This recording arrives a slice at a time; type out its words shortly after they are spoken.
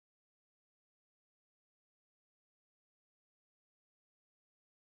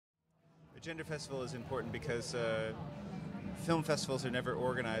gender festival is important because film festivals are never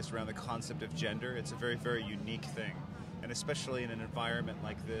organized around the concept of gender. It's a very, very unique thing, and especially in an environment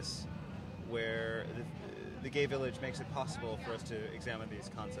like this where the gay village makes it possible for us to examine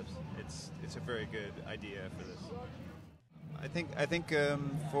these concepts. It's a very good idea for this. I think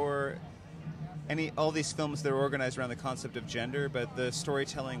for all these films, they're organized around the concept of gender, but the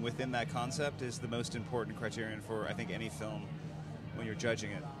storytelling within that concept is the most important criterion for, I think, any film when you're judging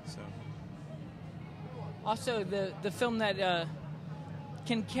it. So. Also, the film that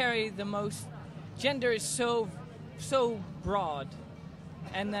can carry the most gender is so broad,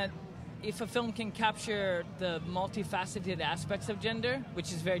 and that if a film can capture the multifaceted aspects of gender,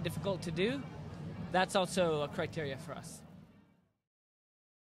 which is very difficult to do, that's also a criteria for us.